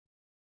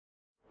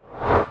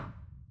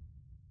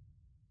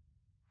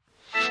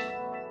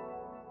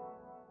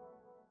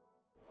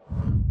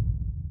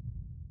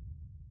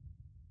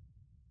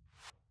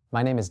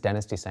My name is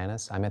Dennis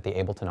DeSantis. I'm at the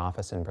Ableton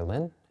office in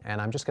Berlin,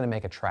 and I'm just going to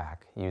make a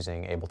track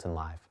using Ableton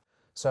Live.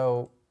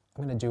 So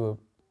I'm going to do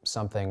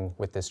something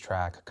with this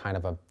track, kind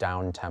of a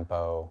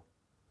down-tempo,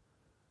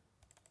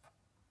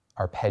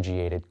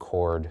 arpeggiated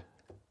chord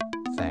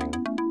thing.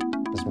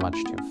 This is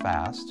much too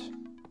fast,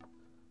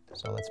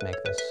 so let's make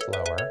this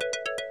slower.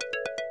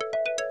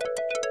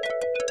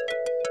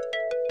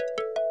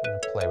 I'm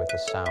going to play with the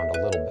sound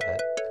a little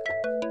bit.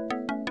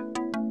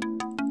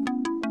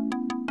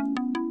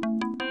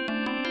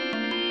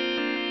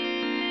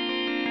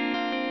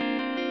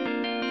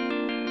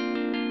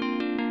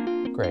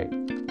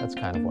 Great, that's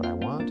kind of what I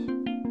want.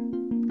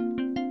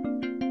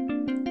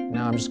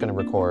 Now I'm just going to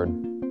record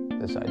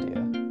this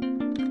idea.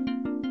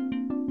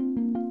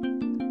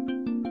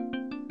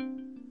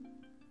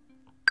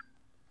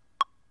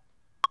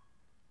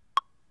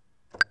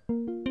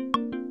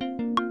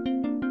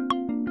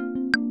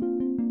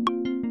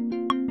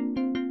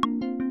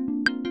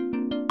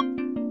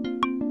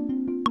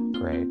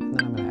 Great, and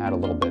then I'm going to add a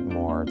little bit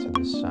more to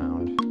this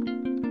sound.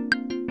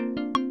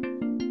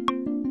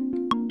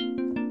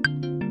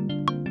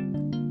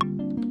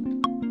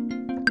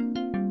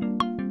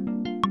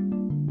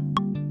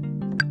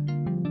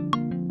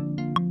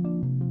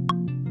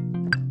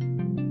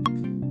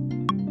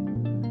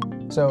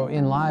 So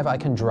in Live, I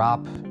can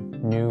drop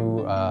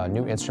new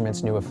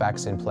instruments, new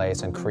effects in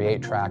place, and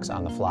create tracks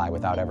on the fly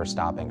without ever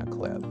stopping a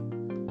clip.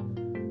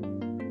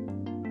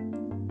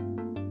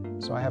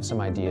 So I have some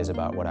ideas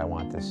about what I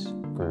want this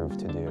groove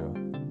to do.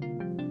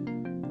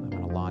 I'm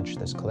going to launch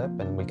this clip,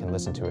 and we can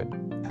listen to it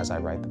as I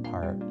write the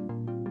part.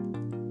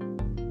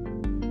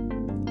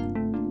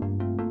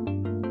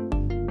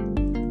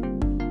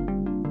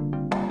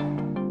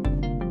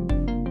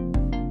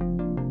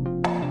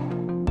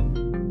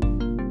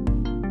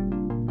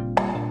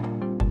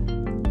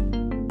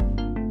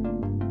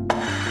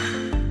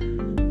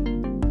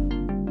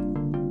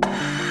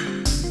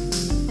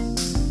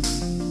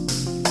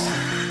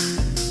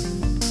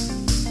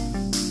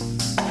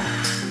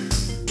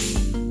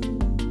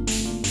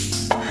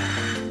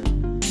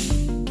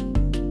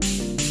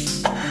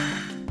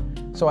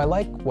 So I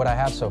like what I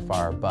have so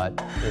far, but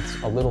it's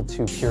a little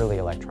too purely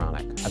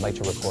electronic. I'd like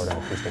to record an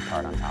acoustic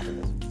part on top of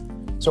this.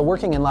 So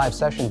working in Live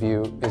Session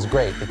View is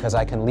great because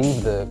I can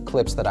leave the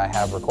clips that I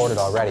have recorded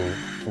already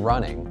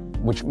running,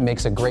 which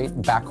makes a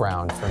great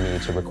background for me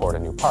to record a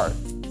new part.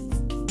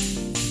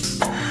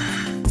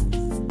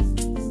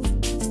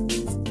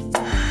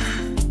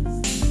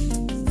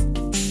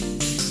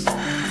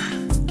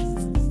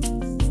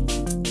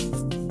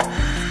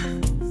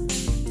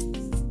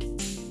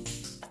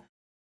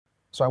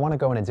 So I want to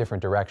go in a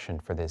different direction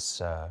for this,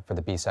 for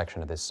the B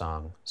section of this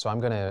song. So I'm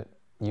going to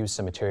use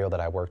some material that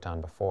I worked on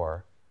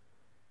before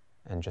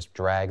and just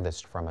drag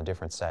this from a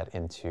different set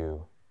into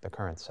the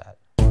current set.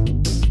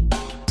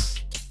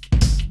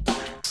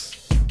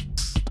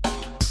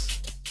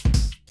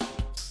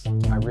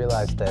 I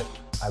realized that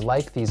I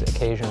like these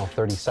occasional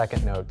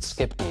 30-second note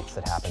skip beats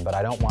that happen, but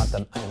I don't want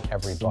them in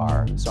every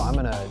bar. So I'm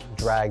going to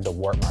drag the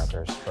warp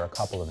markers for a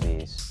couple of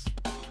these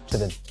to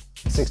the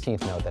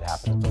 16th note that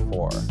happened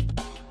before.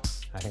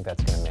 I think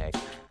that's going to make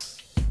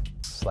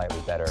slightly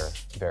better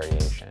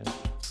variation.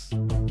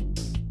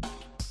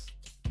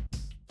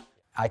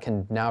 I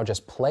can now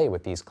just play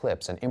with these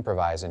clips and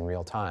improvise in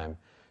real time,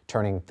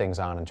 turning things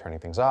on and turning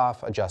things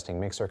off, adjusting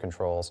mixer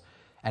controls,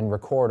 and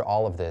record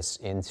all of this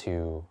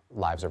into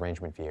Live's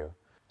arrangement view.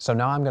 So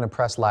now I'm going to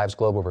press Live's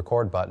global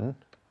record button.